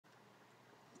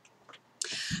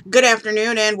Good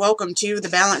afternoon and welcome to The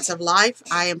Balance of Life.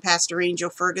 I am Pastor Angel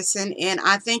Ferguson and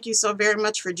I thank you so very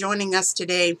much for joining us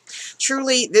today.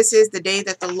 Truly, this is the day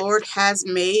that the Lord has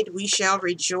made. We shall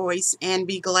rejoice and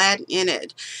be glad in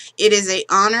it. It is an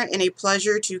honor and a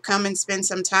pleasure to come and spend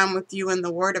some time with you in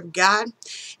the Word of God.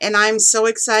 And I'm so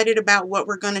excited about what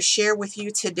we're going to share with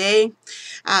you today.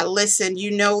 Listen,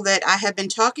 you know that I have been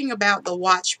talking about the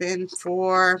Watchmen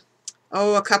for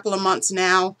a couple of months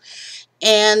now.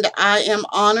 And I am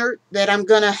honored that I'm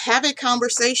going to have a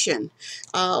conversation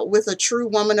with a true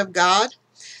woman of God,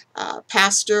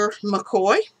 Pastor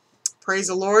McCoy. Praise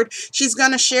the Lord. She's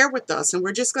going to share with us, and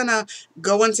we're just going to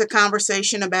go into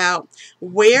conversation about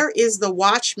where is the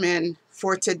Watchman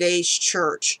for today's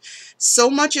church. So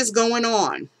much is going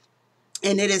on.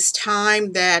 And it is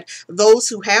time that those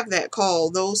who have that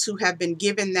call, those who have been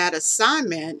given that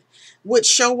assignment, would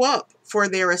show up for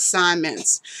their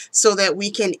assignments so that we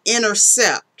can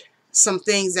intercept some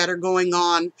things that are going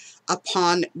on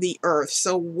upon the earth.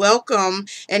 So welcome,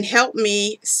 and help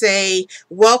me say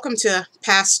welcome to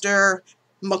Pastor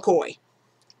McCoy.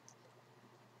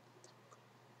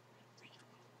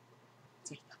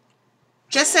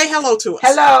 Just say hello to us.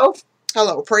 Hello.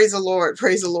 Hello. Praise the Lord.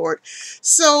 Praise the Lord.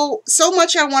 So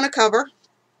much I want to cover.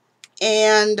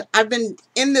 And I've been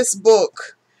in this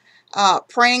book,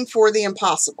 Praying for the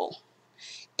Impossible.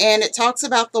 And it talks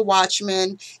about the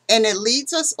Watchman, and it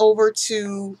leads us over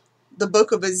to the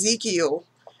book of Ezekiel,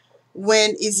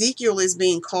 when Ezekiel is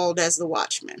being called as the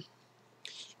Watchman.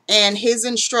 And his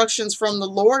instructions from the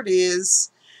Lord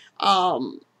is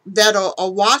that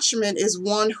a watchman is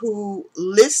one who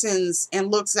listens and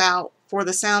looks out for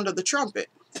the sound of the trumpet.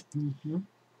 Mm-hmm.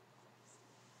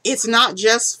 It's not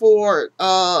just for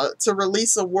to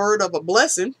release a word of a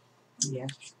blessing. Yes.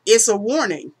 It's a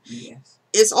warning. Yes.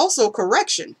 It's also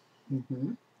correction.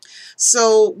 Mm-hmm.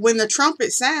 So when the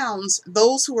trumpet sounds,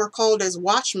 those who are called as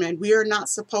watchmen, we are not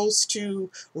supposed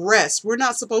to rest. We're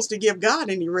not supposed to give God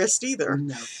any rest either.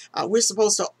 No. We're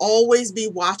supposed to always be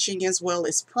watching as well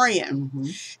as praying. Mm-hmm.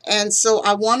 And so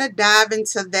I want to dive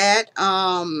into that.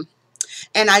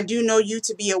 And I do know you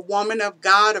to be a woman of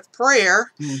God of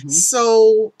prayer. Mm-hmm.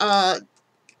 So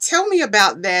tell me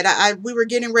about that. We were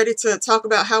getting ready to talk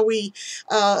about how we,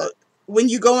 when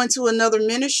you go into another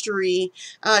ministry,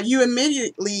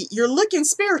 you're looking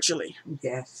spiritually.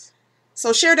 Yes.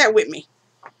 So share that with me.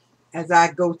 As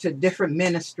I go to different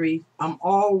ministries, I'm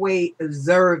always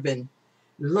observing,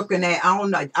 looking at, I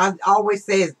don't know, I always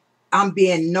say I'm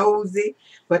being nosy,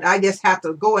 but I just have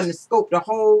to go and scope the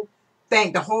whole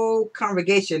thing, the whole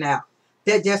congregation out.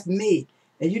 That's just me.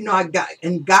 And you know,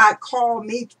 God called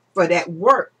me for that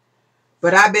work,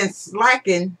 but I've been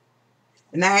slacking.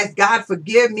 And I ask God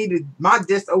forgive me for my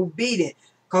disobedience,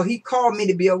 because he called me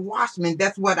to be a watchman.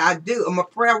 That's what I do. I'm a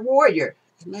prayer warrior.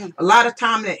 Amen. A lot of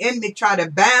time the enemy try to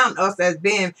bound us as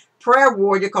being prayer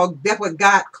warrior, because that's what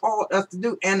God called us to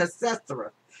do,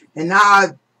 intercessor. And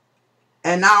I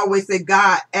always say,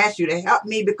 God, ask you to help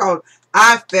me, because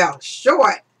I fell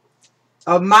short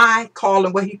of my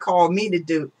calling, what he called me to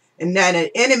do. And that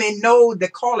the enemy knows the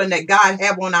calling that God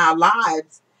have on our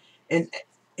lives. And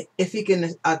if he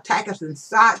can attack us and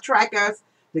sidetrack us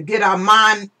to get our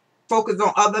mind focused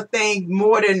on other things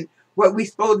more than what we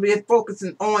supposed to be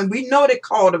focusing on. We know the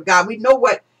call of God. We know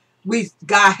what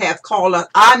God has called us.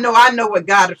 I know what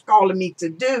God is calling me to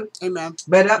do. Amen.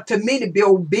 But up to me to be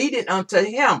obedient unto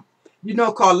him. You know,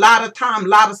 because a lot of time, a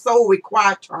lot of soul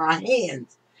required to our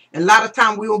hands. And a lot of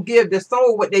time we will give the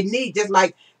soul what they need, just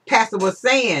like Pastor was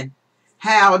saying.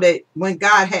 How that when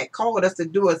God had called us to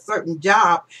do a certain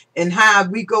job, and how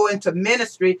we go into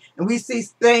ministry and we see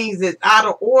things that's out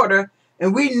of order,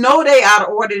 and we know they out of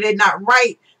order, they're not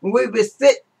right, and we would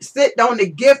sit on the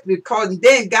gift, because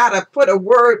then God will put a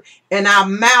word in our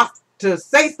mouth to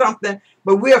say something,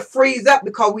 but we'll freeze up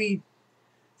because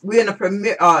we're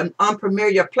in an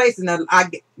unfamiliar place. And I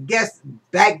guess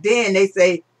back then they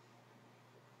say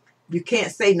you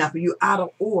can't say nothing, you're out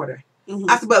of order.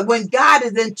 Mm-hmm. I said, but when God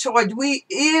is in charge, we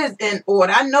is in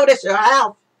order. I know that's your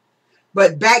house.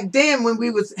 But back then when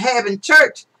we was having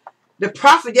church, the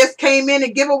prophet just came in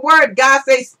and give a word. God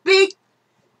say, speak.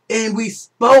 And we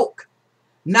spoke.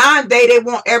 Nowadays they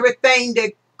want everything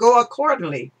to go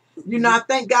accordingly. You know, I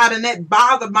thank God, and that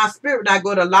bothered my spirit. I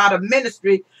go to a lot of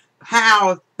ministry,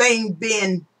 how things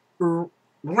being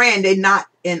ran, they're not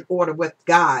in order with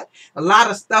God. A lot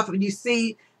of stuff you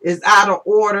see is out of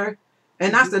order.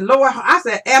 And I said, Lord,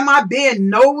 am I being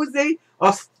nosy,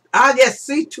 or I just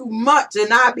see too much,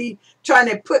 and I be trying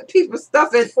to put people's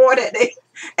stuff in order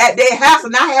at their house,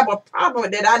 and I have a problem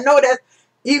with that. I know that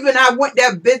even I went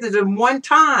there visiting one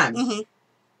time, Mm-hmm.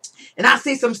 and I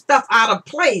see some stuff out of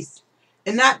place.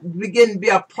 and that begin to be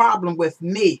a problem with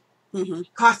me.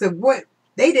 Because of what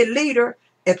they the leader,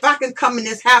 if I can come in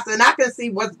this house and I can see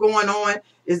what's going on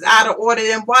is out of order,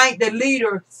 then why ain't the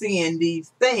leader seeing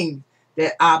these things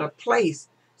that out of place?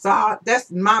 So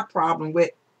that's my problem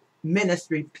with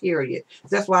ministry, period.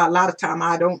 That's why a lot of time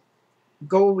I don't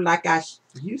go like I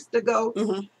used to go.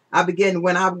 I begin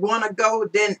when I want to go,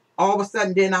 then all of a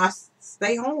sudden, then I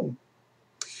stay home.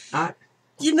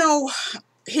 You know,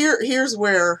 here's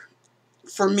where,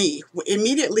 for me,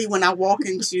 immediately when I walk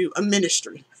into a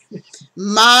ministry,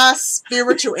 my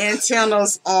spiritual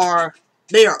antennas are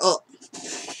up.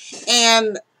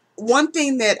 And one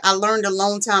thing that I learned a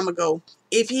long time ago,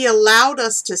 if he allowed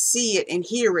us to see it and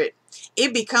hear it,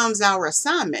 it becomes our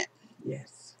assignment.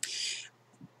 Yes.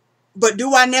 But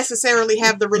do I necessarily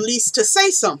have the release to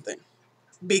say something?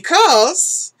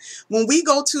 Because when we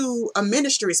go to a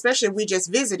ministry, especially if we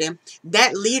just visit him,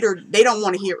 that leader, they don't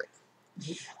want to hear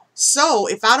it. So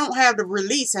if I don't have the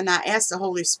release and I ask the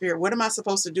Holy Spirit, what am I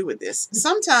supposed to do with this?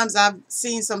 Sometimes I've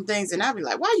seen some things and I'll be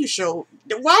like,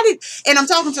 and I'm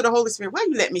talking to the Holy Spirit, why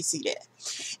you let me see that?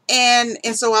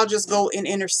 And so I'll just go and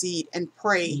intercede and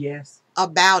pray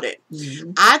about it.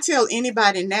 I tell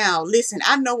anybody now, listen,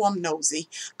 I know I'm nosy.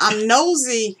 I'm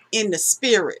nosy in the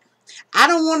spirit. I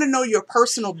don't want to know your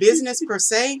personal business per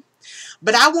se,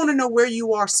 but I want to know where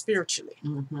you are spiritually.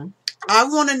 I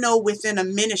want to know within a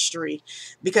ministry,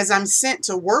 because I'm sent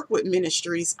to work with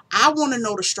ministries. I want to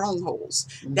know the strongholds.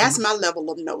 That's my level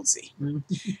of nosy.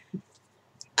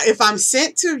 If I'm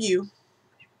sent to you,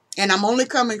 and I'm only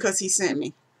coming because he sent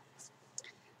me,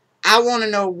 I want to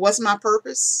know what's my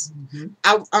purpose.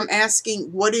 I'm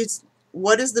asking, what is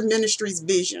the ministry's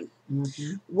vision?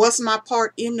 What's my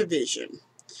part in the vision?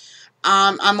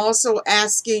 I'm also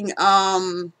asking,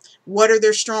 what are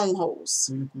their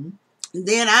strongholds?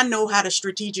 Then I know how to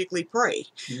strategically pray.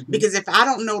 Because if I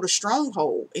don't know the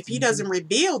stronghold, if he doesn't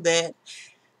reveal that,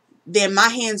 then my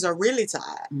hands are really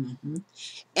tied.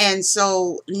 And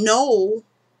so, no,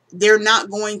 they're not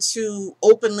going to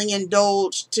openly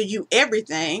indulge to you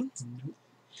everything.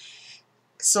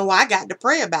 So I got to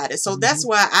pray about it. So that's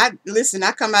why I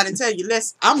come out and tell you,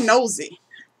 I'm nosy.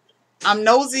 I'm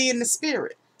nosy in the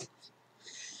spirit.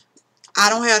 I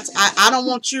don't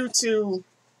want you to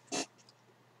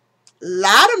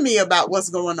lie to me about what's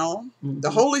going on.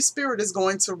 The Holy Spirit is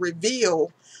going to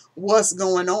reveal what's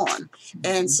going on.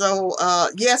 And so,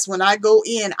 yes, when I go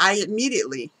in, I'm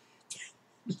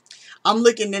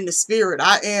looking in the spirit.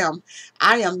 I am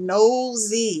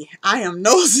nosy. I am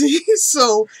nosy.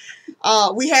 So,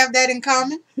 we have that in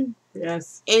common.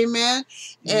 Yes. Amen.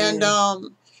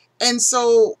 And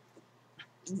so,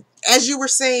 as you were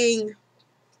saying,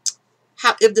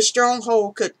 if the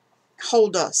stronghold could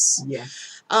hold us.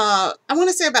 I want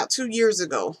to say about 2 years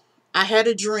ago, I had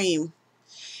a dream,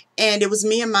 and it was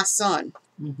me and my son,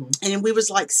 and we was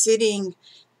like sitting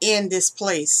in this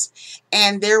place,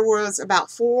 and there was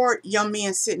about 4 young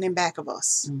men sitting in back of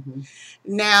us.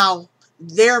 Now,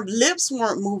 their lips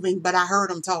weren't moving, but I heard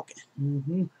them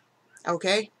talking.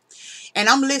 Okay? And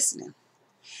I'm listening.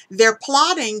 They're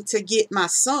plotting to get my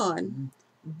son,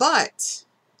 but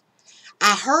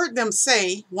I heard them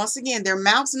say, once again, their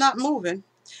mouth's not moving,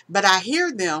 but I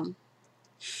hear them,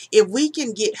 if we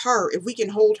can get her, if we can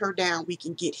hold her down, we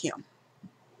can get him.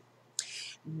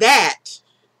 That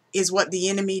is what the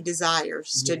enemy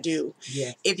desires to do.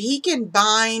 If he can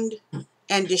bind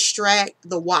and distract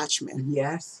the watchman,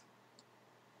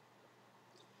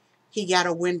 he got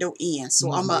a window in.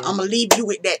 So I'm gonna leave you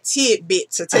with that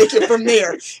tidbit to take it from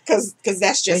there, because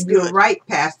that's just good. You're right,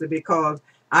 Pastor, because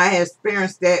I have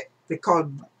experienced that, because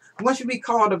once you be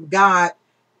called of God,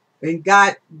 and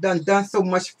God done so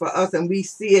much for us, and we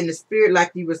see in the spirit,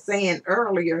 like you were saying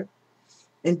earlier.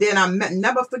 And then I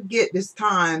never forget this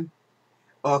time,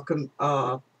 a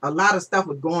lot of stuff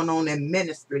was going on in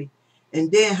ministry.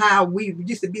 And then how we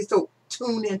used to be so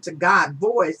tuned into God's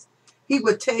voice. He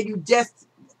would tell you just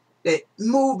the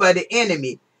move of the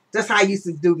enemy. That's how he used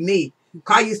to do me.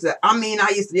 I used to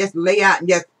just lay out and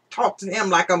just talk to him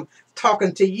like I'm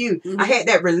talking to you. I had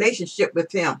that relationship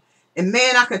with him. And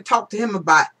man, I could talk to him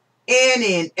about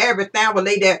any and everything. I would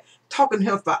lay there talking to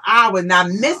him for hours, and I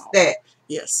missed that.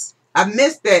 Yes. I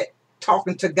missed that,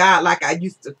 talking to God like I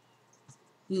used to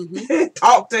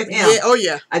talk to him.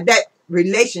 That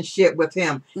relationship with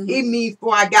him. Even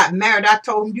before I got married, I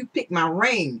told him, you pick my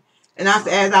ring. And I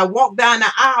said, as I walked down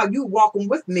the aisle, you walking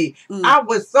with me. I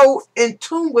was so in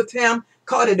tune with him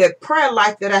because of the prayer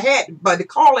life that I had. But he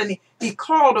called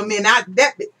him in.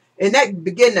 And that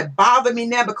began to bother me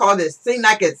now, because it seemed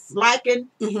like it's slacking.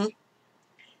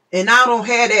 And I don't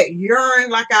have that yearn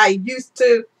like I used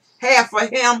to have for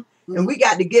him. And we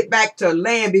got to get back to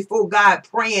land before God,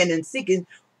 praying and seeking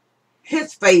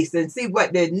his face and see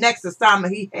what the next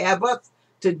assignment he have us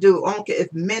to do. I don't care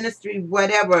if ministry,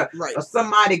 whatever, Right. or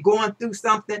somebody going through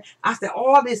something. I said,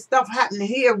 all this stuff happening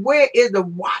here. Where is the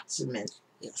watchman?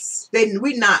 Yes.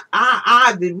 We not,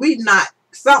 we not,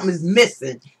 something is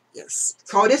missing. Yes.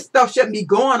 So this stuff shouldn't be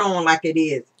going on like it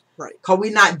is. Right. Because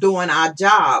we're not doing our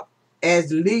job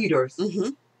as leaders,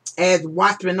 as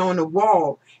watchmen on the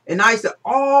wall. And I used to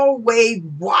always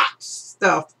watch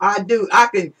stuff. I do. I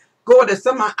can go to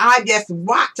somebody, I just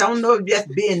watch. I don't know if just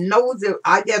being nosy.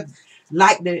 I just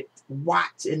like to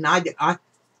watch, and I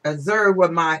observe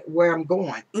where I'm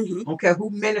going. Okay, who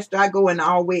minister I go, and I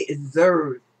always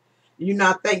observe. You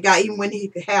know, I thank God, even when he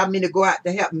could have me to go out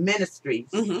to help ministries,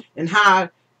 and how,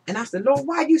 and I said, Lord,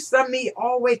 why you send me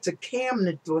all the way to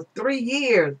Camden for 3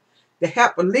 years to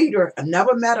help a leader? I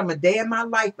never met him a day in my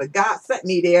life, but God sent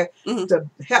me there to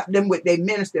help them with their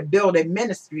ministry, build their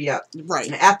ministry up. Right.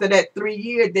 And after that 3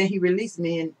 years, then he released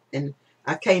me, and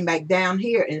I came back down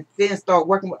here and then started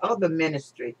working with other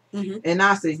ministry. And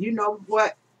I said, you know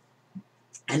what?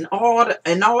 And all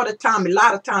the time, a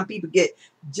lot of time people get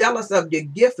jealous of your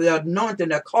gift, the anointing,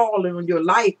 the calling on your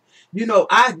life. You know,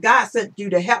 God sent you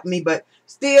to help me, but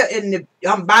still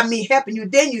by me helping you,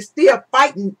 then you still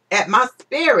fighting at my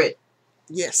spirit.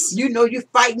 Yes. You know, you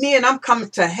fight me, and I'm coming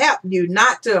to help you,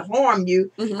 not to harm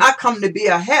you. I come to be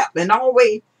a help, and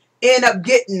always end up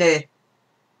getting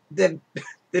the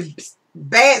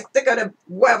bad stick of the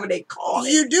whatever they call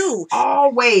it. You do.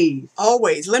 Always.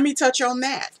 Always. Let me touch on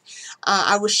that.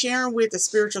 I was sharing with a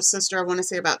spiritual sister, I want to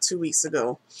say about 2 weeks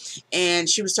ago, and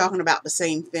she was talking about the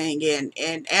same thing.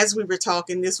 And as we were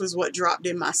talking, this was what dropped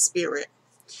in my spirit.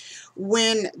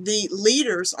 When the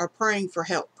leaders are praying for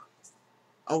help,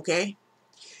 okay,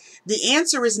 the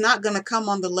answer is not going to come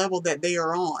on the level that they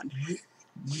are on.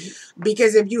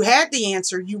 Because if you had the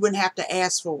answer, you wouldn't have to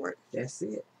ask for it. That's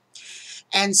it.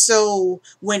 And so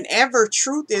whenever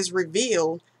truth is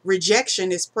revealed,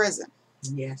 rejection is present.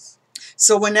 Yes.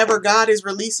 So whenever God is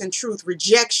releasing truth,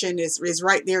 rejection is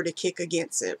right there to kick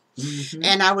against it.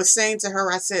 And I was saying to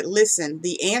her, I said, listen,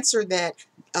 the answer that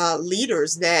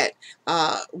leaders that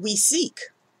we seek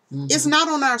is not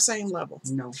on our same level.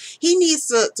 No. He needs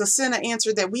to send an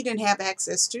answer that we didn't have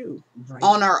access to Right.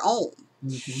 on our own.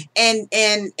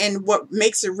 And what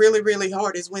makes it really, really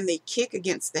hard is when they kick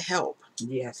against the help.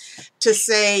 Yes. To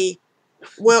say,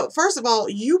 well, first of all,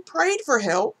 you prayed for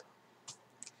help.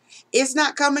 It's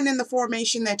not coming in the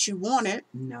formation that you wanted.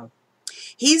 No.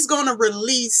 He's going to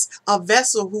release a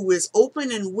vessel who is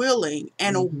open and willing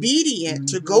and obedient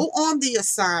to go on the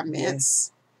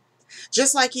assignments,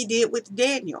 just like he did with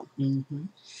Daniel.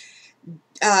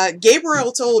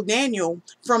 Gabriel told Daniel,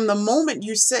 from the moment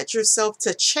you set yourself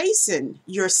to chasten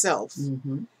yourself,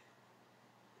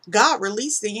 God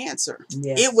released the answer.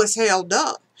 Yes. It was held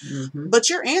up, but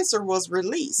your answer was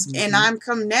released. And I'm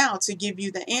come now to give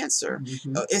you the answer. It's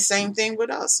the same thing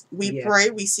with us. We pray,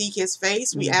 we seek his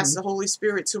face, we ask the Holy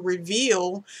Spirit to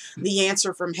reveal the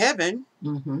answer from heaven.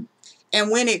 And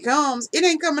when it comes, it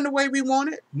ain't coming the way we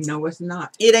want it. No, it's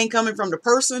not. It ain't coming from the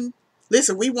person.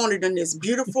 Listen, we want it in this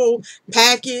beautiful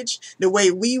package, the way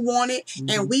we want it.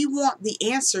 And we want the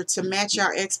answer to match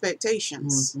our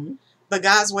expectations. But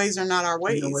God's ways are not our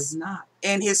ways. No, it's not.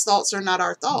 And his thoughts are not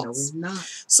our thoughts. No, it's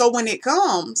not. So when it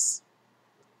comes,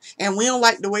 and we don't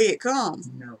like the way it comes,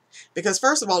 no. Because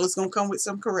first of all, it's going to come with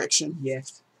some correction.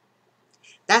 Yes.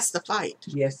 That's the fight.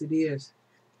 Yes, it is.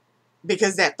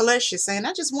 Because that flesh is saying,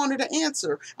 I just wanted an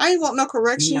answer. I ain't want no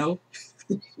correction. No.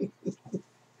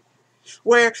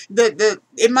 Where the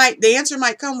answer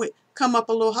might come up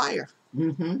a little higher.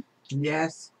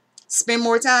 Yes. Spend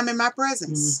more time in my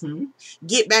presence.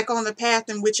 Get back on the path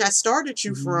in which I started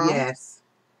you from. Yes.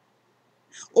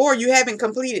 Or you haven't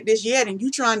completed this yet and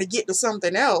you're trying to get to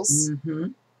something else.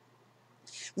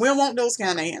 We don't want those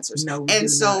kind of answers. No, and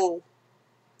so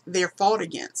they're fought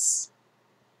against.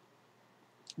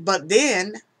 But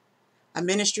then a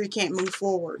ministry can't move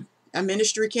forward. A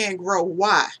ministry can't grow.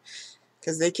 Why?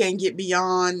 Because they can't get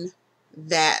beyond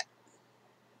that.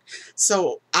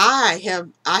 So I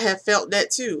have felt that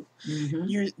too.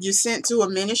 You sent to a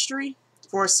ministry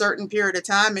for a certain period of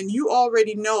time, and you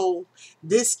already know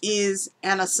this is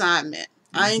an assignment.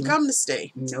 I ain't come to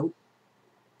stay. Nope.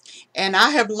 And I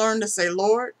have learned to say,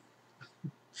 Lord,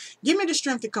 give me the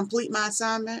strength to complete my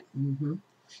assignment.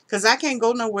 Because I can't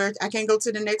go nowhere. I can't go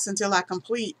to the next until I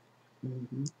complete.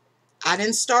 I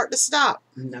didn't start to stop.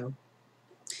 No.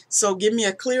 So give me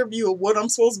a clear view of what I'm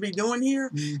supposed to be doing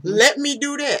here. Let me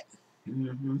do that.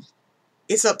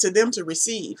 It's up to them to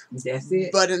receive. That's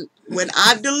it. But when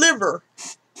I deliver,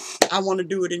 I want to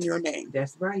do it in your name.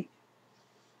 That's right.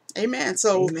 Amen.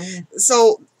 So, Amen.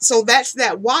 so that's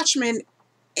that Watchman.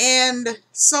 And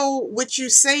so what you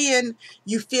saying,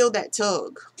 you feel that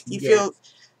tug. You Yes. feel,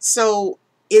 so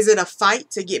is it a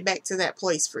fight to get back to that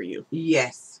place for you?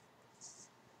 Yes.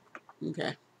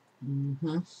 Okay.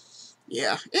 Mm-hmm.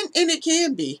 Yeah. And it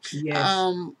can be.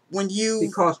 Yes. When you,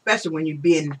 Because especially when you're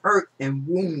being hurt and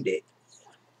wounded.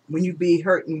 When you be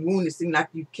hurt and wounded, it seems like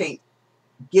you can't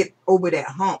get over that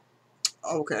hump.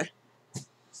 okay.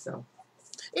 So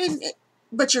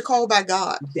But you're called by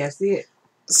God. that's it.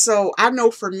 So I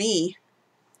know for me,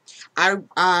 I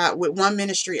with one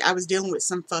ministry, I was dealing with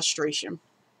some frustration.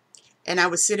 And I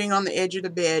was sitting on the edge of the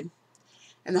bed,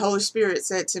 and the Holy Spirit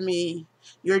said to me,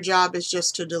 your job is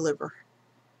just to deliver.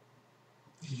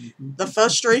 Mm-hmm. The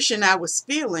frustration I was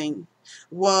feeling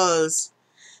was,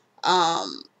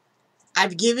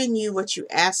 I've given you what you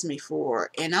asked me for,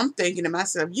 and I'm thinking to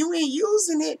myself, you ain't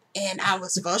using it, and I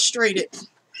was frustrated.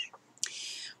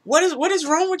 What is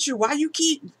wrong with you? Why you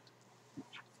keep...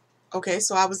 Okay,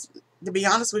 so I was, to be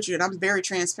honest with you, and I'm very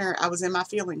transparent, I was in my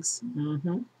feelings.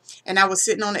 Mm-hmm. And I was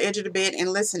sitting on the edge of the bed, and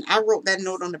listen, I wrote that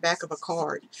note on the back of a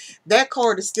card. That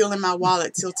card is still in my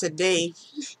wallet till today.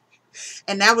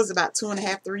 And that was about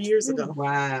 2.5, 3 years ago.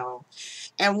 Wow.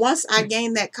 And once I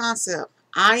gained that concept,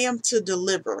 I am to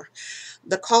deliver.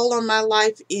 The call on my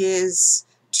life is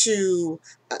to,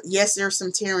 yes, there's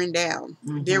some tearing down.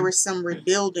 Mm-hmm. There is some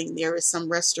rebuilding. There is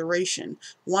some restoration.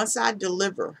 Once I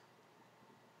deliver,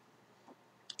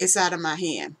 it's out of my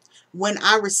hand. When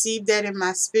I received that in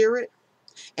my spirit,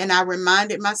 and I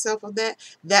reminded myself of that,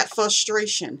 that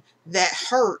frustration, that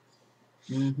hurt,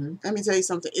 Mm-hmm. let me tell you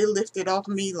something, it lifted off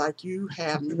me like you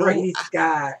have no... Praise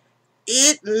God.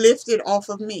 It lifted off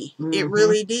of me. Mm-hmm. It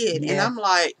really did. Yeah. And I'm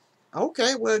like,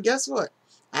 okay, well, guess what?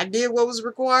 I did what was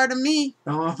required of me.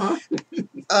 Uh-huh.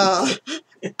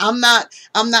 I'm not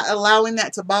allowing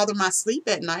that to bother my sleep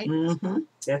at night. Mm-hmm.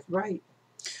 That's right.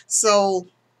 So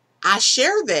I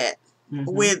share that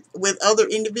Mm-hmm. with other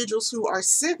individuals who are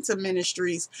sent to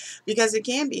ministries, because it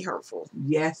can be hurtful.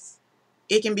 Yes.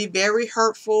 It can be very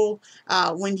hurtful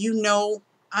when you know,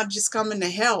 I'm just coming to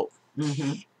help.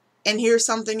 Mm-hmm. And here's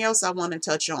something else I want to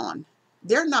touch on.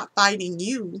 They're not fighting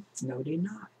you. No, they're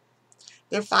not.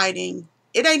 They're fighting...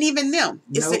 It ain't even them.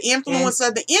 It's Nope. the influence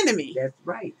of the enemy. That's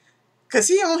right. Because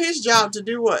he on his job to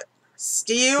do what?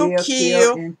 Steal, Kill,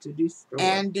 kill, and to destroy.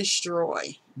 and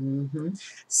destroy. Mm-hmm.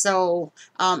 So,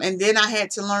 and then I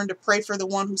had to learn to pray for the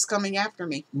one who's coming after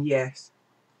me. Yes.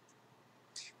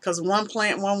 Because one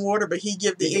plant, one water, but he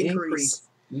give the increase.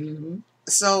 Mm-hmm.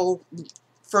 So,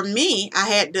 for me, I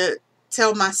had to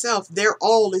tell myself, their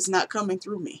all is not coming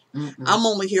through me. Mm-mm. I'm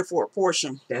only here for a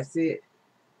portion. That's it.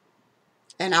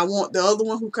 And I want the other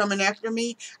one who coming after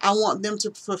me, I want them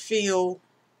to fulfill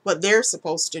what they're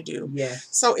supposed to do. Yes.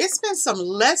 So it's been some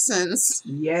lessons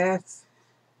Yes.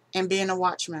 in being a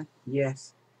watchman.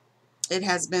 Yes. It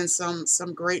has been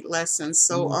some great lessons.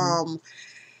 So Mm-hmm.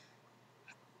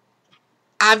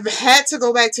 I've had to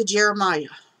go back to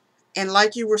Jeremiah. And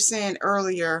like you were saying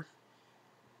earlier,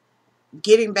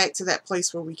 getting back to that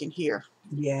place where we can hear.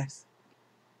 Yes.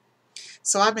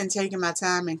 So I've been taking my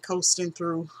time and coasting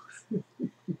through.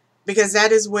 Because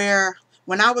that is where,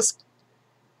 when I was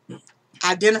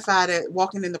identified at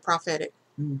walking in the prophetic,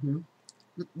 Mm-hmm.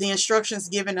 the instructions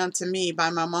given unto me by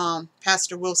my mom,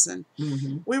 Pastor Wilson,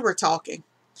 Mm-hmm. we were talking.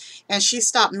 And she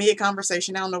stopped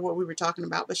mid-conversation. I don't know what we were talking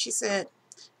about, but she said,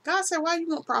 God said, why you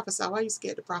won't prophesy? Why are you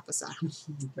scared to prophesy?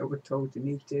 That was told to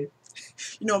me too.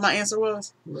 You know what my answer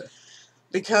was? What?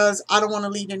 Because I don't want to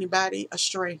lead anybody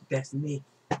astray. That's me.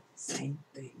 Same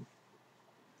thing.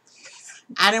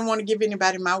 I didn't want to give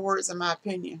anybody my words and my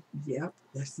opinion. Yep.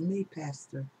 That's me,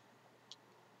 Pastor.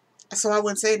 So I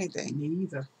wouldn't say anything. Me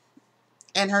either.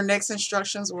 And her next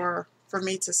instructions were for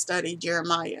me to study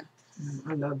Jeremiah.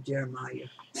 I love Jeremiah.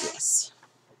 Yes.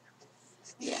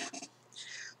 Yeah.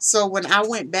 So when I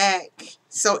went back,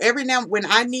 so every now when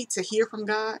I need to hear from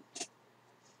God,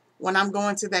 when I'm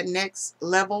going to that next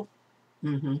level,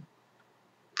 Mm-hmm.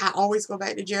 I always go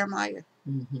back to Jeremiah.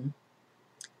 Mm-hmm.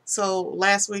 So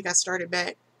last week I started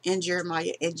back in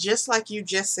Jeremiah. And just like you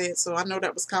just said, so I know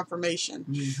that was confirmation.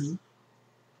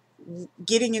 Mm-hmm.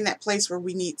 Getting in that place where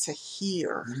we need to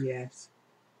hear. Yes.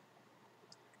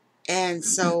 And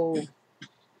so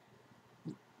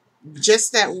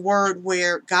just that word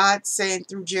where God's saying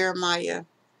through Jeremiah,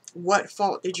 what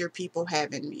fault did your people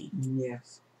have in me?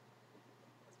 Yes.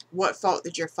 What fault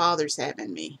did your fathers have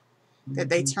in me? That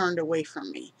they Mm-hmm. turned away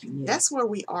from me. Yes. That's where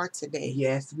we are today.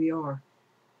 Yes, we are.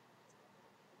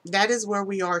 That is where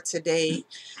we are today.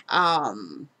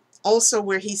 Also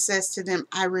where he says to them,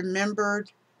 I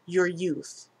remembered your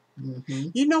youth. Mm-hmm.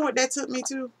 You know what that took me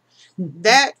to?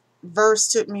 That verse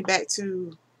took me back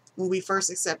to when we first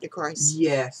accepted Christ.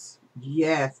 Yes.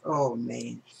 Yes. Oh,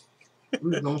 man. We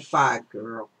was on fire,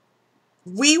 girl.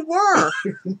 We were.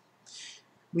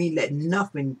 We ain't let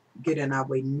nothing get in our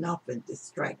way. Nothing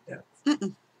distract us.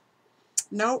 Mm-mm.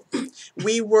 Nope.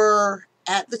 We were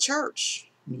at the church.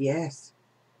 Yes.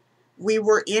 We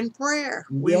were in prayer.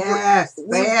 Yes.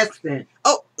 Fasting.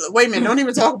 Oh, wait a minute. Don't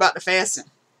even talk about the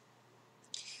fasting.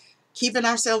 Keeping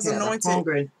ourselves Had a anointed.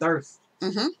 hunger and thirst.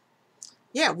 Mm-hmm.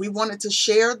 Yeah, we wanted to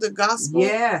share the gospel.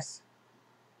 Yes.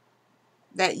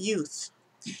 That youth.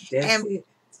 That's And it.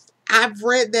 I've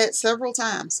read that several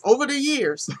times over the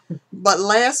years. But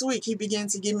last week, he began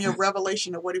to give me a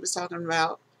revelation of what he was talking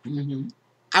about. Mm-hmm.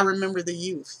 I remember the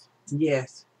youth.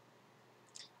 Yes.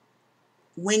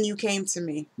 When you came to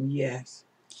me. Yes.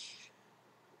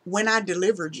 When I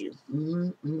delivered you.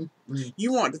 Mm-hmm.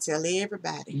 You want to tell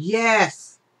everybody.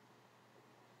 Yes.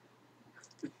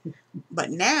 But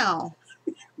now,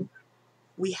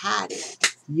 we hide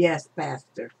it. Yes,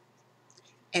 Pastor.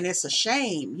 And it's a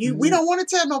shame. We don't want to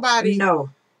tell nobody No.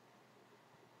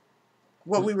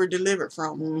 what we were delivered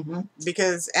from. Mm-hmm.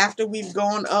 Because after we've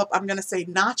gone up, I'm going to say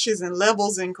notches and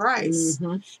levels in Christ,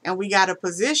 Mm-hmm. and we got a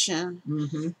position,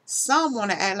 Mm-hmm. some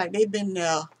want to act like they've been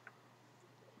there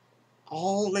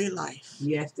all their life.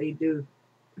 Yes, they do.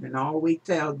 And I always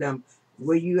tell them,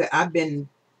 where you at? I've been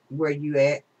where you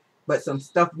at, but some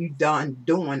stuff you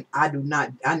doing,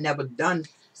 I never done,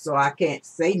 so I can't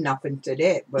say nothing to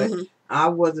that. But Mm-hmm.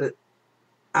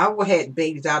 I had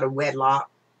babies out of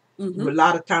wedlock. Mm-hmm. A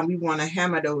lot of time we want to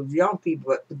hammer those young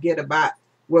people, but forget about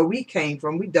where we came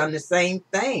from. We done the same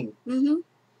thing. Mm-hmm.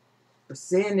 But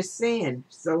sin is sin.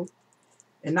 So,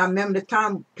 and I remember the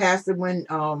time, Pastor, when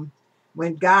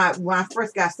I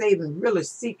first got saved and really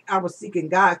I was seeking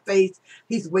God's face.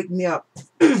 He's waking me up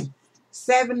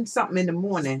 7 something in the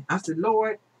morning. I said,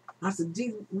 Lord,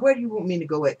 Jesus, where do you want me to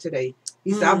go at today?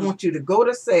 He said, I want you to go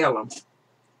to Salem.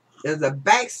 There's a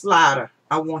backslider.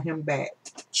 I want him back.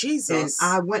 Jesus.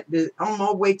 And I went on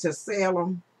my way to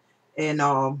Salem, and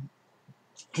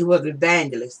he was an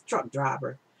evangelist, truck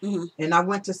driver. Mm-hmm. And I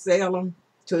went to Salem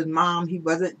to his mom. He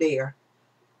wasn't there.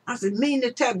 I said, mean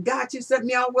to tell God you sent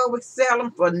me all well with Salem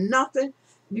for nothing?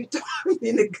 You told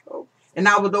me to go. And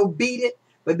I was obedient.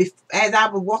 But as I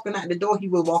was walking out the door, he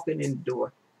was walking in the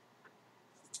door.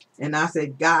 And I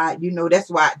said, God, that's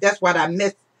what I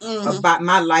missed about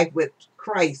my life with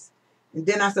Christ. And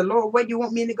then I said, Lord, where do you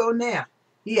want me to go now?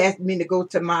 He asked me to go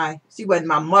to she wasn't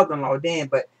my mother-in-law then,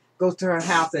 but go to her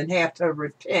house and have her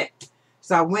repent.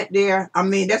 So I went there. I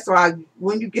mean, that's why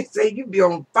when you get saved, you be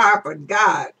on fire for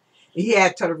God. And he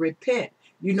had her to repent.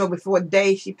 Before a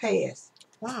day she passed.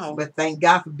 Wow. But thank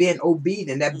God for being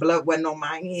obedient. That blood wasn't on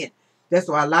my hand. That's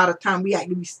why a lot of time we have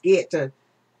to be scared to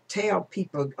tell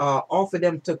people, offer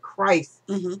them to Christ.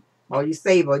 Mm-hmm. Or you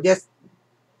save, or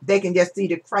they can just see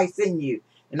the Christ in you.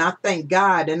 And I thank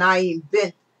God. And I ain't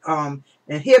been, and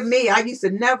hear me, I used to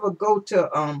never go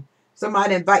to,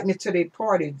 somebody invite me to their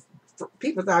parties.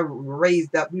 People that we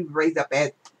were raised up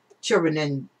as children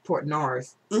in Port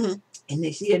Norris. Mm-hmm. And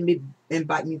then she had me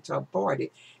invite me to a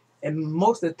party. And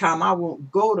most of the time I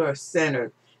won't go to a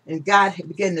center. And God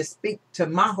began to speak to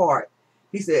my heart.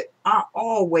 He said, I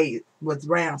always was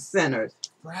around sinners.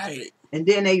 Right. And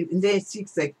then she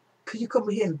said, could you come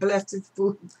here and bless this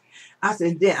food? I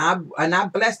said, I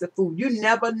bless the food. You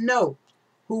never know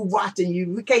who watching you.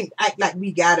 We can't act like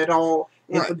we got it all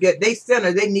and forget they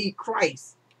sinners, they need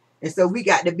Christ. And so we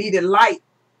got to be the light.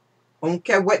 I don't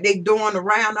care what they doing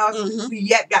around us. Mm-hmm. We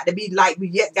yet got to be light. We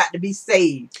yet got to be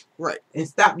saved. Right. And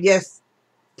stop just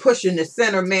pushing the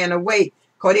sinner man away.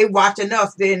 Because they watching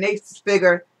us. Then they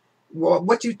figure, well,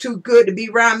 what you too good to be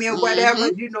around me or whatever.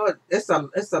 It's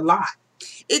a lot.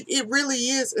 It really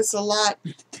is. It's a lot.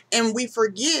 And we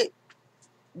forget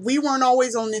we weren't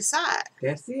always on this side.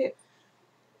 That's it.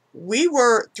 We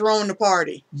were throwing the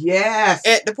party. Yes.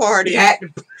 At the party.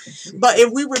 But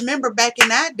if we remember back in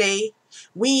that day,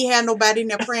 we ain't had nobody in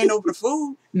there praying over the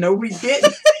food. No, we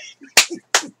didn't.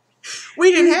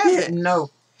 we didn't have it.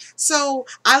 No. So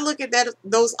I look at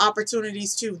those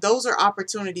opportunities too. Those are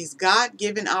opportunities,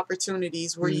 God-given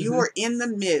opportunities where you are in the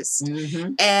midst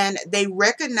and they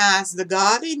recognize the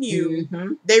God in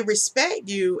you. They respect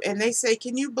you and they say,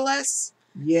 can you bless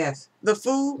the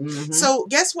food? So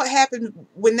guess what happens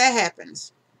when that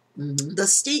happens? The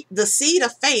seed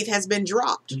of faith has been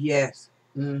dropped. Yes.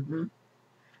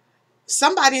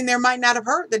 Somebody in there might not have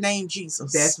heard the name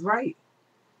Jesus. That's right.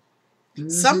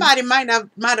 Somebody might have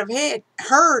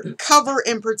heard cover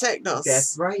and protect us.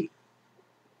 That's right.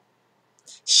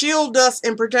 Shield us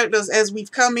and protect us as we've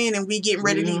come in and we getting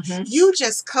ready to leave. You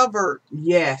just covered.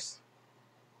 Yes.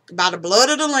 By the blood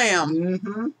of the Lamb.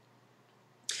 Mm-hmm.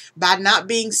 By not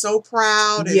being so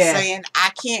proud and Yes. saying,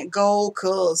 I can't go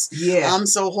because Yes. I'm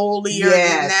so holier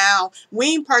Yes. than now. We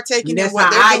ain't partaking And in that's what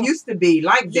how they're I doing. used to be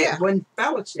like that. Yeah. Wasn't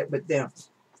fellowship with them.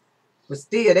 But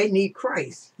still, they need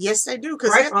Christ. Yes, they do.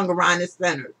 Christ hung around the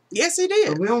center. Yes, he did.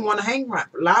 But we don't want to hang around.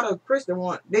 A lot of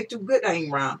Christians they're too good to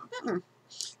hang around.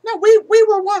 No, we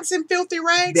were once in filthy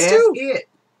rags That's too. it.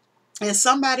 And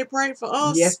somebody prayed for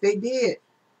us. Yes, they did.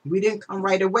 We didn't come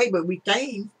right away, but we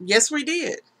came. Yes, we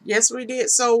did. Yes, we did.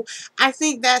 So I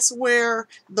think that's where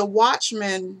the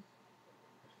Watchmen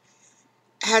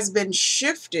has been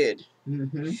shifted.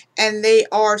 Mm-hmm. And they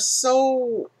are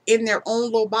so in their own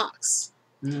little box.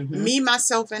 Mm-hmm. Me,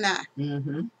 myself, and I.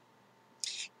 Mm-hmm.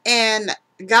 And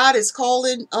God is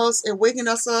calling us and waking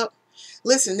us up.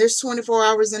 Listen, there's 24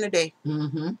 hours in a day.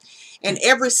 Mm-hmm. And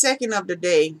every second of the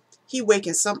day, he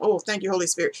waking thank you, Holy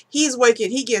Spirit. He's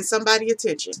waking, he getting somebody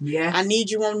attention. Yes. I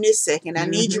need you on this second. I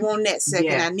need you on that second.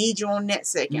 Yes. I need you on that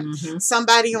second. Mm-hmm.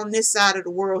 Somebody on this side of the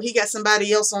world. He got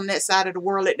somebody else on that side of the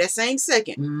world at that same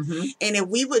second. Mm-hmm. And if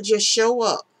we would just show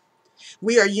up,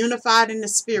 we are unified in the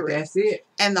Spirit. That's it.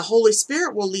 And the Holy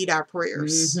Spirit will lead our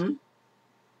prayers. Mm-hmm.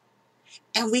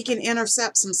 And we can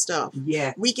intercept some stuff.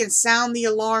 Yeah. We can sound the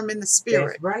alarm in the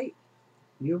Spirit. That's right.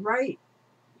 You're right.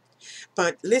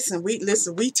 But listen, we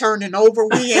turning over.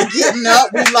 We ain't getting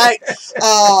up. We like,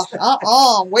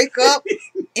 wake up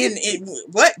and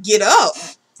what? Get up.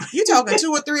 You talking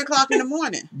 2 or 3 o'clock in the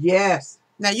morning. Yes.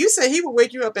 Now you say he would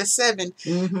wake you up at 7.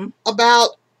 Mm-hmm.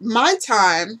 About my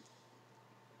time,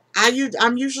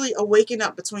 I'm usually waking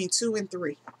up between 2 and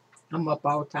 3. I'm up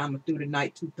all the time and through the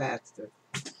night too, Pastor.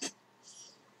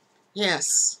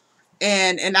 Yes.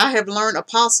 And I have learned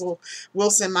Apostle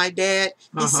Wilson, my dad,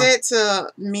 he said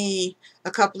to me a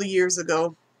couple of years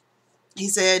ago, he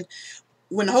said,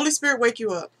 when the Holy Spirit wake you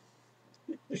up,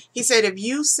 he said, if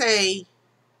you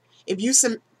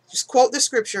quote the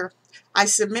scripture, I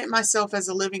submit myself as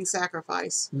a living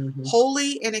sacrifice,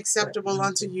 holy and acceptable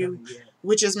unto you,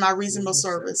 which is my reasonable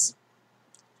service.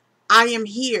 I am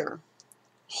here.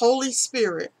 Holy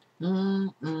Spirit,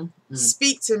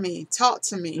 speak to me, talk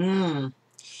to me.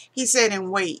 He said, and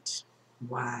wait.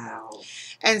 Wow.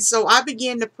 And so I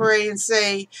began to pray and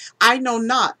say, I know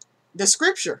not the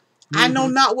scripture. I know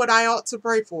not what I ought to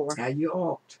pray for. How you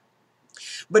ought.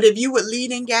 But if you would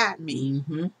lead and guide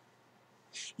me,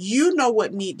 you know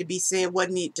what need to be said,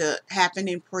 what need to happen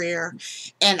in prayer,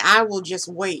 and I will just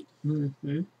wait.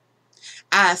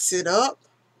 I sit up.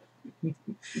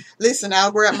 Listen,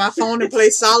 I'll grab my phone and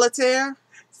play solitaire.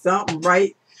 Something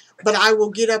right. But I will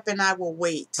get up and I will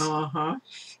wait.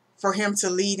 For him to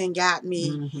lead and guide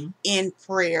me in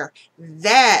prayer.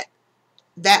 That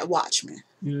Watchman.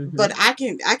 But I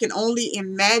can only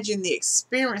imagine the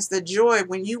experience, the joy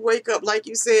when you wake up, like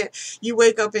you said, you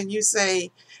wake up and you say,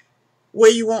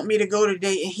 where you want me to go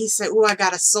today? And he said, oh, I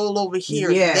got a soul over here.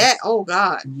 Yes. That, oh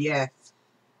God. Yes.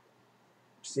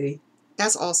 See?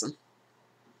 That's awesome.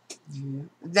 Yeah.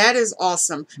 That is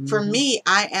awesome. For me,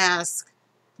 I ask,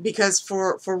 because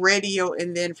for radio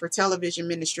and then for television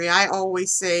ministry, I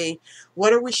always say,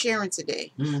 what are we sharing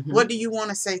today? What do you want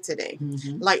to say today?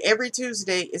 Like every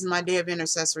Tuesday is my day of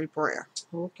intercessory prayer.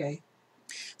 Okay.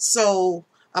 So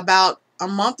about a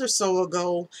month or so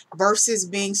ago, versus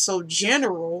being so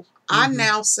general, I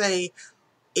now say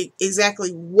exactly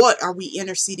what are we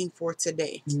interceding for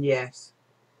today? Yes.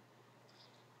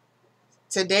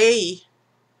 Today,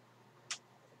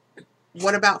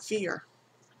 what about fear?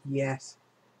 Yes.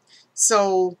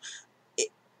 So,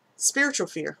 spiritual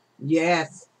fear.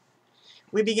 Yes.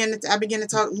 I begin to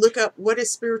talk, look up what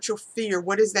is spiritual fear?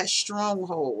 What is that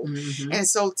stronghold? And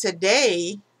so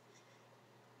today,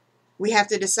 we have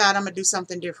to decide I'm going to do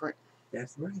something different.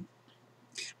 That's right.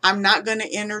 I'm not going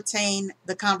to entertain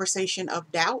the conversation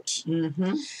of doubt.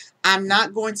 I'm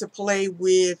not going to play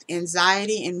with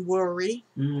anxiety and worry.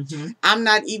 I'm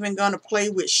not even going to play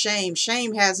with shame.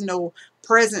 Shame has no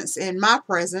presence in my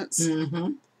presence.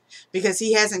 Because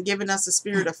he hasn't given us a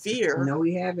spirit of fear. No,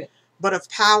 we haven't. But of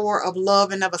power, of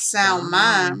love, and of a sound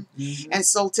mind. And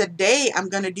so today, I'm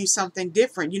going to do something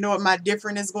different. You know what my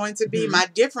different is going to be? My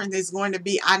different is going to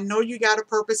be, I know you got a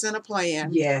purpose and a plan.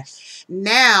 Yes.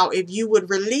 Now, if you would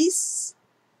release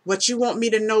what you want me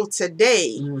to know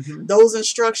today, those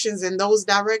instructions and those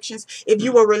directions, if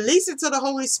you will release it to the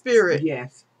Holy Spirit,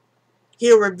 yes,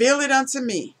 he'll reveal it unto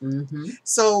me.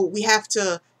 So we have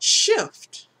to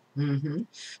shift.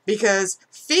 Because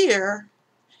fear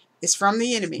is from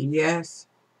the enemy. Yes.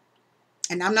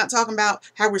 And I'm not talking about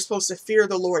how we're supposed to fear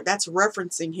the Lord. That's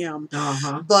referencing him.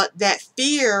 But that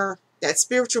fear, that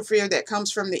spiritual fear that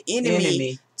comes from the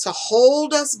enemy. To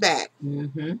hold us back.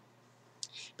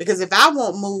 Because if I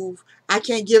won't move, I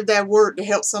can't give that word to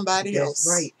help somebody else.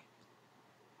 That's right.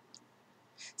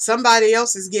 Somebody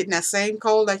else is getting that same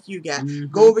call like you got.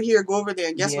 Mm-hmm. Go over here, go over there.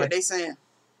 And guess Yes. what they saying?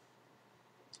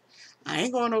 I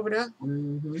ain't going over there.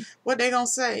 Mm-hmm. What they gonna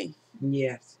say?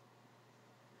 Yes.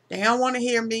 They don't want to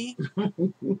hear me.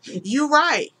 You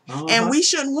right. And we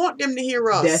shouldn't want them to hear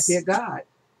us. That's hear God.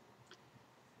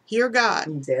 Hear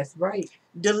God. That's right.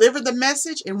 Deliver the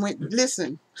message and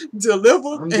listen.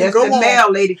 Deliver and just go the on.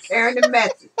 mail lady carrying the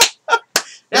message.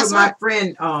 That's my right.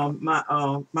 friend,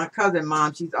 my cousin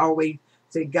mom, she's always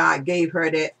said God gave her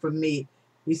that for me.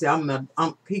 He said,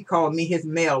 he called me his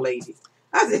mail lady.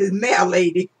 I said, his mail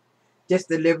lady, just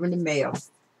delivering the mail.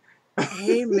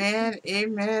 Amen,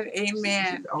 amen,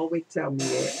 amen. She always tell me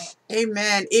that.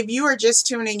 Amen. If you are just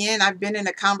tuning in, I've been in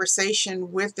a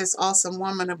conversation with this awesome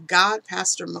woman of God,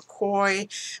 Pastor McCoy.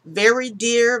 Very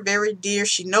dear, very dear.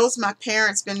 She knows my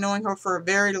parents, been knowing her for a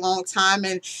very long time.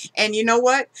 And you know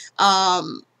what?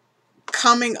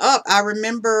 Coming up, I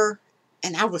remember,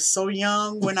 and I was so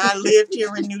young when I lived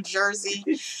here in New Jersey.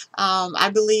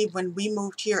 I believe when we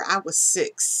moved here, I was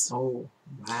 6. Oh,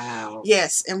 wow.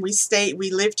 Yes, and we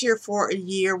lived here for a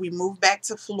year. We moved back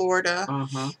to Florida.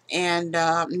 And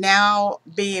now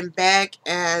being back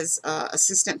as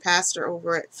assistant pastor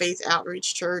over at Faith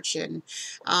Outreach Church and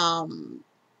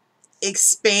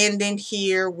expanding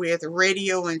here with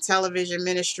radio and television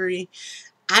ministry,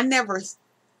 I never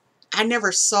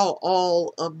saw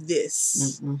all of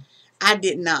this. I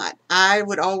did not. I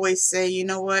would always say, you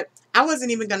know what? I wasn't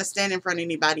even going to stand in front of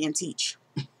anybody and teach,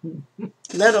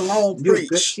 let alone You're preach. a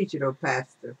good teacher, though,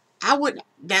 Pastor. I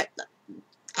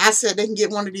said they can get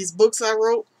one of these books I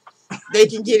wrote. They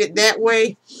can get it that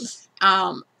way.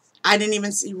 I didn't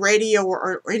even see radio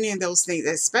or any of those things,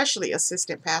 especially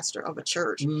assistant pastor of a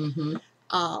church.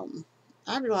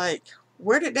 I'd be like,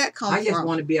 where did that come from? I just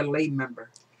want to be a lay member.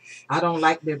 I don't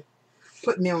like to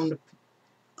put me on the...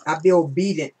 I'll be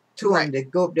obedient to them to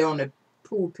go up there on the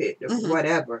pulpit or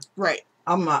whatever. Right.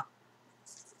 I'm not...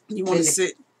 You want to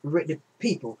sit with the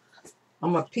people.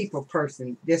 I'm a people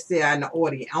person. Just sit in the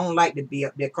audience. I don't like to be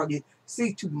up there because you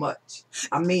see too much.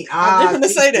 I mean, I'm going to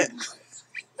say that.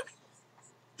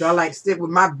 So I like to sit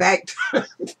with my back.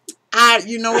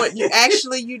 You know what?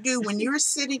 You do. When you're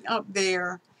sitting up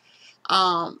there,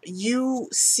 you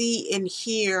see and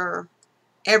hear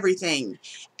everything.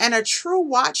 And a true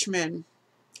watchman,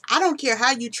 I don't care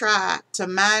how you try to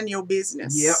mind your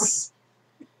business. Yep.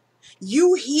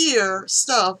 You hear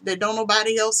stuff that don't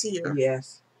nobody else hear.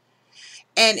 Yes.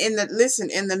 And in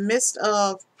the midst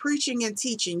of preaching and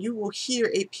teaching, you will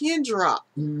hear a pin drop.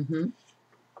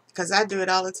 Because I do it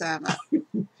all the time.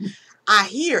 I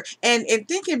hear. And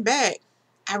thinking back,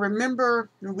 I remember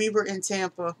when we were in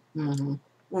Tampa,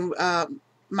 when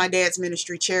my dad's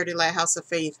ministry, Charity Lighthouse of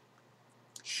Faith,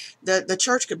 the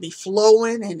church could be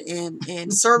flowing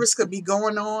and service could be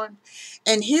going on.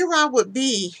 And here I would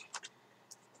be.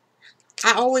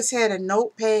 I always had a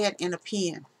notepad and a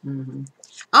pen.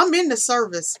 I'm in the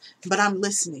service, but I'm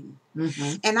listening.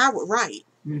 And I would write.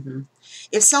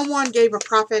 If someone gave a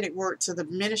prophetic word to the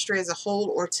ministry as a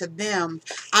whole or to them,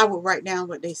 I would write down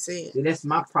what they said. See, that's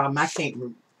my problem. I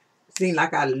can't seem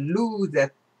like I lose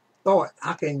that thought.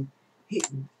 I can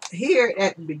hear it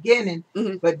at the beginning,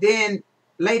 but then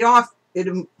later on,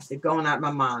 it's going out of my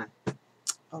mind.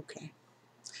 Okay.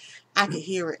 I could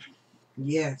hear it.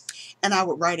 Yes. And I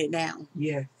would write it down.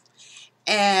 Yes.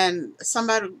 And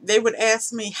they would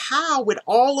ask me how, with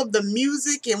all of the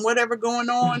music and whatever going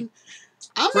on.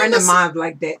 Friend of mine's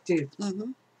like that too.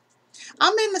 I'm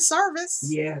in the service.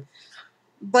 Yeah.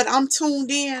 But I'm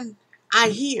tuned in. I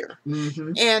hear.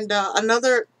 And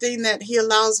another thing that he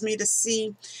allows me to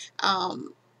see,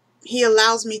 he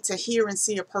allows me to hear and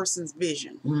see a person's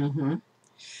vision.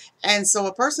 And so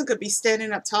a person could be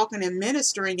standing up talking and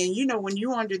ministering, and you know when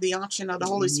you're under the unction of the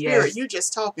Holy Spirit, you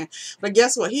just talking. But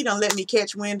guess what? He don't let me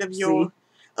catch wind of your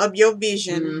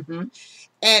vision.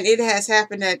 And it has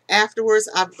happened that afterwards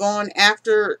I've gone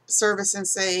after service and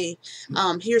say,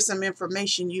 here's some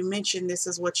information. You mentioned this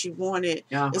is what you wanted.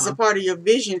 It's a part of your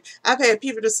vision. I've had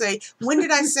people to say, when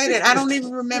did I say that? I don't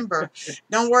even remember.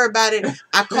 Don't worry about it.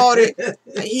 I caught it.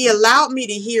 He allowed me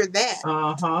to hear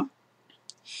that.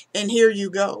 And here you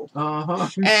go.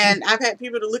 And I've had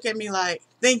people to look at me like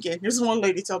thinking. This one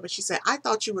lady told me, she said, I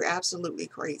thought you were absolutely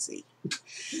crazy.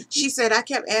 She said, I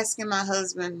kept asking my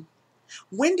husband,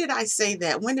 when did I say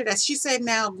that? When did I? She said,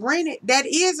 now, granted, that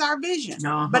is our vision,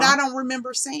 but I don't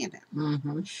remember saying it.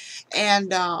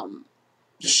 And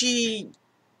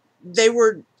they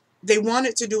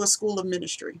wanted to do a school of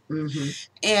ministry.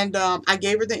 And I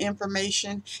gave her the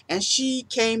information, and she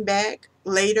came back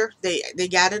later, they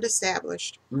got it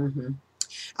established. Mm-hmm.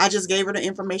 I just gave her the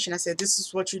information. I said, this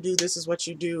is what you do. This is what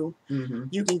you do. Mm-hmm.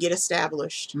 You can get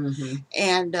established. Mm-hmm.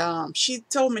 And she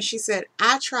told me, she said,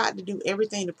 I tried to do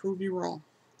everything to prove you wrong.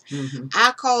 Mm-hmm.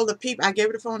 I called the people. I gave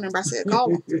her the phone number. I said, call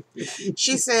them.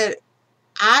 She said,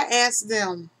 I asked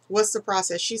them, what's the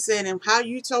process? She said, and how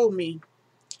you told me.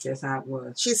 That's how it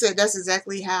was. She said, that's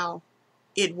exactly how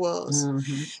it was.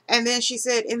 Mm-hmm. And then she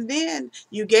said, and then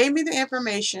you gave me the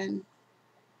information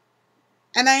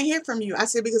and I ain't hear from you. I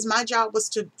said, because my job was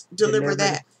to deliver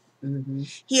that. Mm-hmm.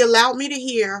 He allowed me to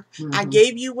hear. Mm-hmm. I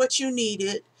gave you what you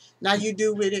needed. Now you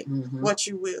do with it mm-hmm. what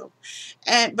you will.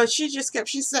 But she just kept,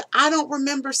 she said, I don't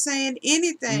remember saying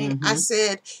anything. Mm-hmm. I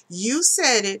said, you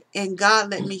said it and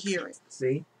God let me hear it.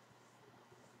 See?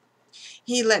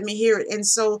 He let me hear it. And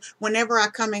so whenever I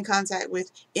come in contact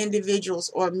with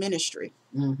individuals or ministry,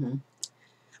 mm-hmm.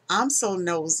 I'm so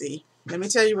nosy. Let me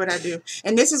tell you what I do.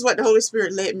 And this is what the Holy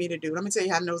Spirit led me to do. Let me tell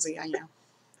you how nosy I am.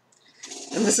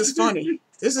 And this is funny.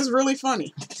 This is really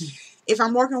funny. If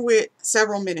I'm working with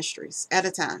several ministries at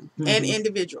a time mm-hmm. and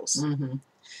individuals, mm-hmm.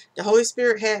 the Holy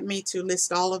Spirit had me to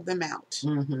list all of them out.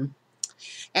 Mm-hmm.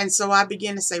 And so I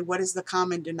began to say, what is the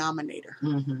common denominator?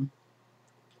 Mm-hmm.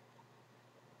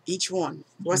 Each one.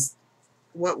 What's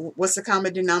the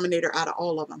common denominator out of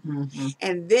all of them? Mm-hmm.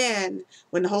 And then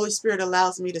when the Holy Spirit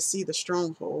allows me to see the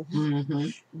stronghold, mm-hmm.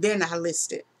 then I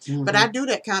list it. Mm-hmm. But I do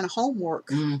that kind of homework.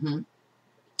 Mm-hmm.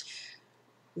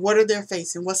 What are they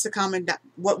facing? What's the common,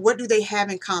 what do they have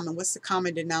in common? What's the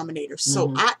common denominator? So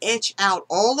mm-hmm. I etch out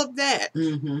all of that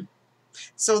mm-hmm.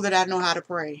 so that I know how to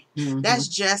pray. Mm-hmm. That's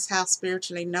just how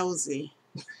spiritually nosy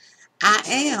I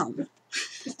am.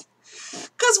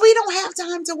 Because we don't have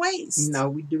time to waste. No,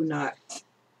 we do not.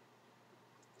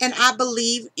 And I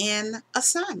believe in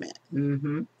assignment.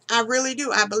 Mm-hmm. I really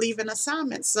do. I believe in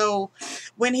assignment. So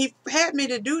when he had me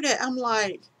to do that, I'm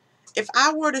like, if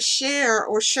I were to share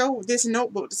or show this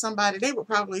notebook to somebody, they would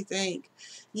probably think,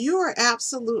 you are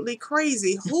absolutely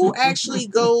crazy. Who actually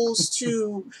goes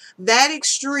to that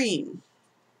extreme?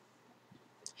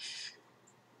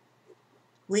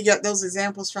 We got those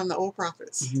examples from the old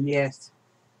prophets. Yes.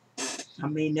 I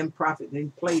mean, them prophets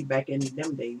didn't play back in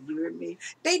them days. You hear me?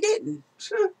 They didn't.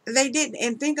 They didn't.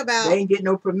 And think about... They ain't get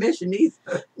no permission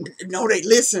either. No, they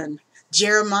listen.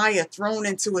 Jeremiah thrown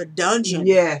into a dungeon.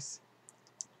 Yes.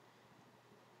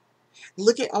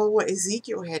 Look at all what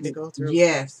Ezekiel had to go through.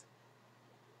 Yes.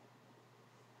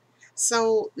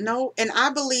 So, no, and I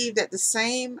believe that the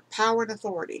same power and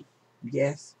authority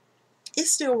yes.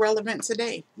 is still relevant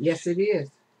today. Yes, it is.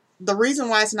 The reason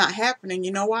why it's not happening,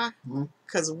 you know why?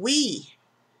 Because we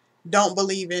don't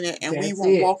believe in it and we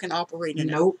won't walk and operate in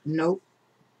it. Nope.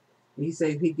 He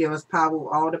said he give us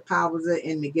power, all the powers of the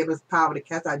enemy, give us power to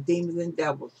cast out demons and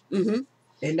devils. Mm-hmm.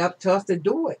 And up to us to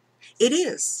do it. It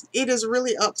is. It is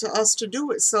really up to us to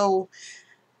do it. So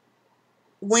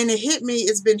when it hit me,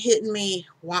 it's been hitting me,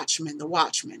 Watchmen, the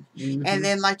Watchmen. Mm-hmm. And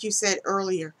then, like you said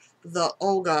earlier, the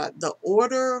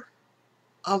order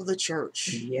of the church.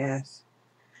 Yes.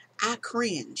 I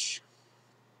cringe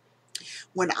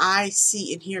when I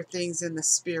see and hear things in the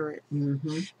spirit.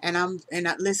 Mm-hmm.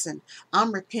 And listen,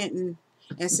 I'm repenting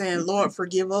and saying, Lord,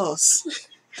 forgive us.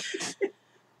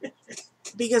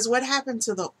 Because what happened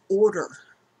to the order?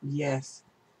 Yes.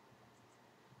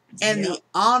 And the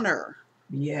honor?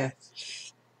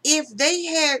 Yes. If they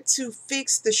had to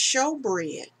fix the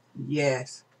showbread.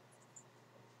 Yes.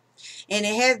 And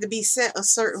it had to be set a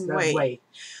certain way.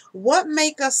 What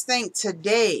make us think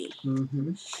today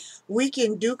we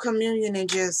can do communion and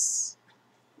just...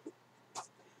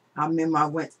 I remember I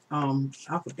went,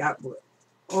 I forgot what.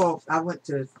 Oh, I went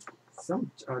to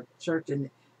some church and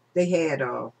they had,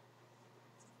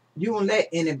 you don't let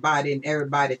anybody and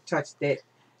everybody touch that.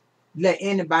 Let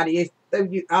anybody,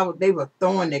 they were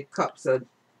throwing their cups of...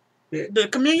 The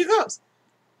communion cups.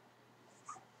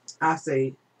 I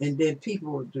say, and then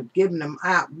people were giving them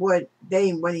out. What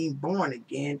they weren't even born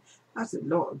again. I said,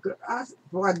 Lord,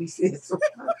 boy, I be saying so.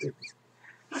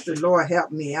 I said, Lord,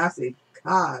 help me. I said,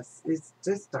 God, it's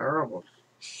just terrible.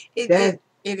 It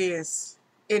is.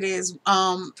 It is.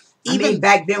 I mean,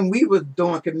 back then we was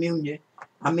doing communion.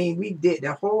 I mean, we did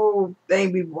the whole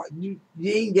thing. You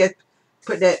didn't just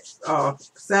put that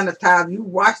sanitizer. You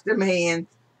washed them hands.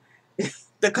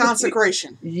 The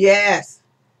consecration. Yes.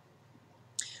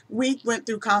 We went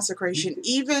through consecration,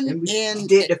 even and we in...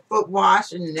 did the foot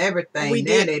washing and everything.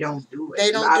 Now they don't do it.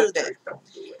 They don't do that.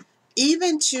 Don't do it.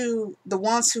 Even to the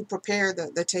ones who prepare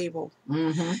the table.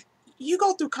 Mm-hmm. You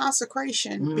go through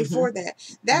consecration before that.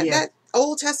 That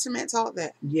Old Testament taught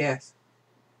that. Yes.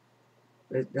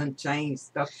 It done changed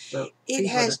stuff. So it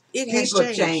has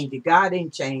changed. God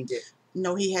didn't change it.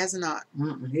 No, he has not.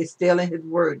 He's still in his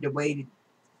word the way he,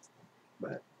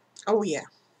 but Oh yeah.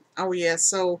 Oh yeah.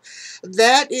 So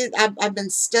that is, I've been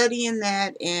studying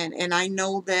that, and I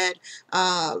know that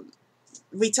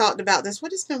we talked about this.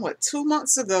 What, it's been, what, 2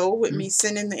 months ago, with me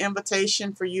sending the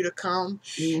invitation for you to come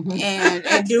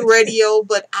and do radio.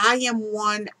 But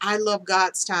I love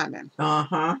God's timing.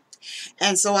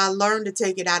 And so I learned to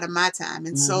take it out of my time.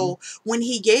 And so when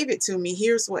he gave it to me,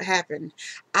 here's what happened.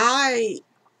 I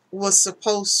was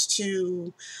supposed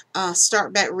to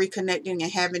start back reconnecting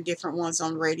and having different ones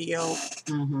on radio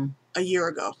a year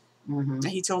ago. And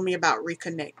he told me about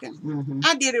reconnecting.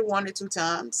 I did it 1 or 2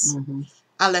 times.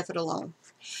 I left it alone.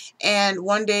 And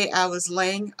one day I was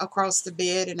laying across the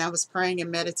bed and I was praying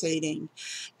and meditating,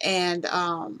 and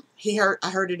I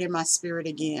heard it in my spirit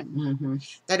again,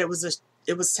 that it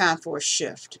was time for a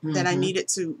shift, that I needed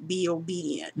to be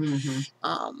obedient,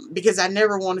 because I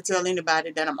never want to tell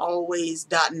anybody that I'm always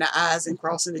dotting the I's and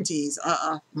crossing the T's.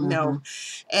 No.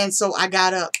 And so I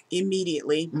got up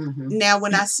immediately. Now,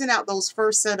 when I sent out those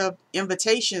first set of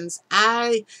invitations,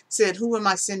 I said, who am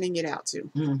I sending it out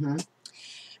to?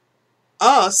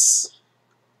 Us.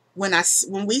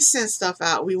 When we send stuff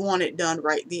out, we want it done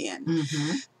right then.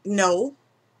 No.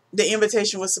 The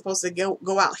invitation was supposed to go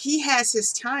out. He has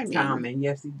his timing.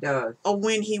 Yes, he does. Of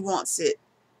when he wants it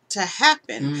to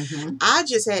happen. I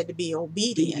just had to be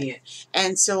obedient.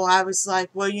 And so I was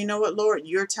like, well, you know what, Lord,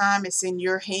 your time is in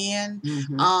your hand.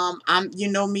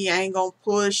 You know me, I ain't gonna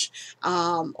push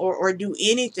or do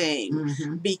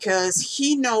anything, because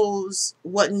he knows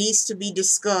what needs to be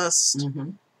discussed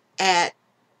at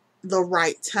the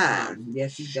right time.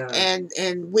 Yes, he does.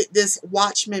 And with this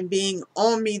Watchmen being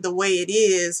on me the way it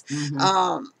is,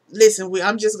 listen,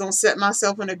 I'm just going to set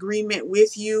myself in agreement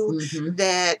with you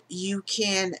that you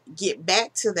can get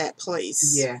back to that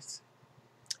place. Yes.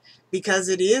 Because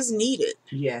it is needed.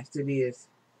 Yes, it is.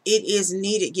 It is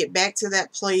needed. Get back to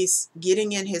that place,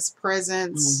 getting in his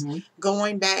presence,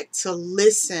 going back to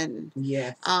listen,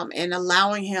 and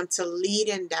allowing him to lead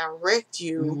and direct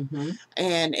you.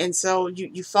 And so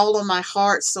you follow my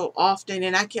heart so often.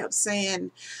 And I kept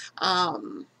saying,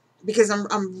 because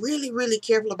I'm really, really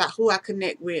careful about who I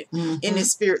connect with in the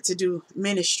spirit to do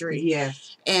ministry.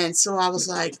 And so I was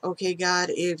like, okay, God,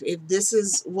 if this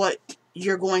is what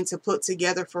you're going to put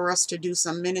together for us to do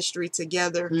some ministry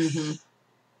together,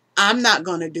 I'm not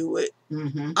going to do it.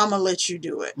 I'm going to let you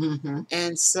do it.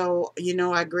 And so, you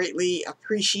know, I greatly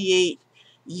appreciate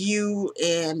you.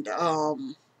 And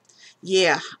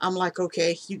yeah, I'm like,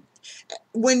 okay.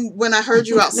 When I heard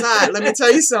you outside, let me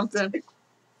tell you something.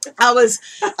 I was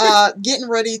getting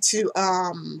ready to,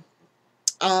 I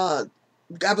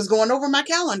was going over my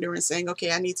calendar and saying,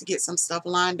 okay, I need to get some stuff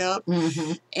lined up.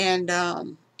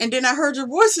 And then I heard your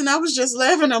voice and I was just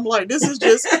laughing. I'm like, this is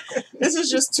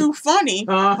just too funny.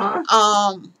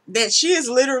 That she is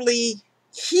literally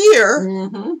here,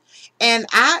 and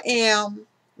I am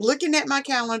looking at my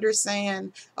calendar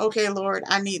saying, okay, Lord,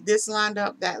 I need this lined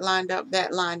up, that lined up,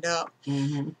 that lined up.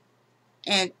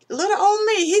 And little old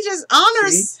me, he just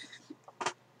honors.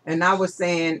 And I was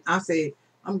saying, I said,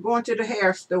 I'm going to the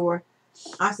hair store.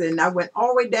 I said, and I went all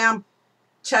the way down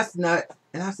Chestnut,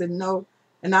 and I said, no.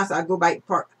 And I said, I go back to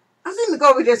park. I said, let me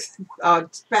go over this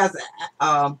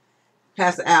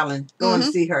Pastor Allen, go and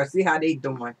see her, see how they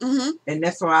doing. And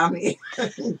that's why I'm here.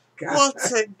 Well,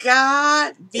 to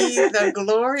God be the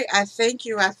glory. I thank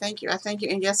you. I thank you. I thank you.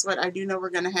 And guess what? I do know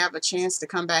we're going to have a chance to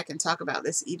come back and talk about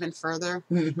this even further.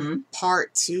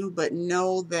 Part 2. But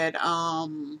know that I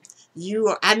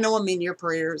know I'm in your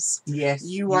prayers. Yes.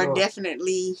 You are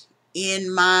definitely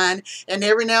in mine. And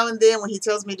every now and then when he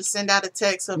tells me to send out a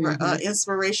text of an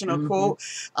inspirational quote,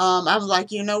 I'm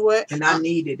like, you know what? And I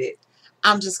needed it.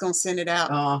 I'm just going to send it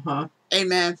out.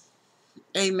 Amen.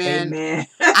 Amen. Amen.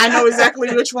 I know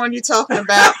exactly which one you're talking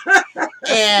about.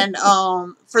 And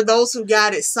for those who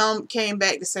got it, some came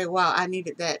back to say, wow, I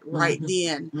needed that right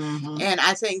then. And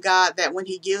I thank God that when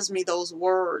he gives me those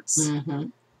words,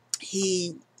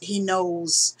 he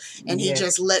knows, and he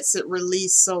just lets it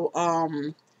release. So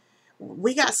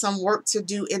we got some work to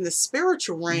do in the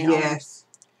spiritual realm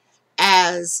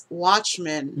as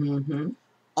watchmen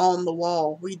on the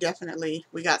wall. We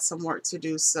got some work to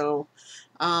do. So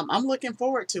I'm looking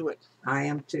forward to it. I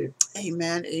am too.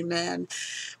 Amen. Amen.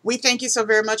 We thank you so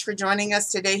very much for joining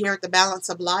us today here at the Balance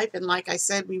of Life. And like I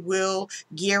said, we will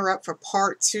gear up for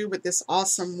part 2 with this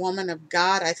awesome woman of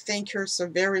God. I thank her so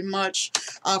very much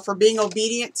for being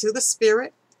obedient to the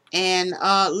Spirit. And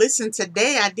listen,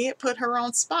 today I did put her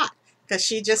on spot, because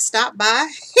she just stopped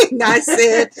by. And I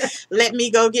said, let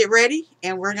me go get ready,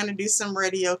 and we're going to do some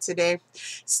radio today.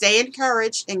 Stay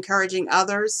encouraged, encouraging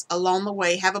others along the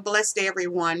way. Have a blessed day,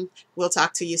 everyone. We'll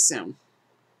talk to you soon.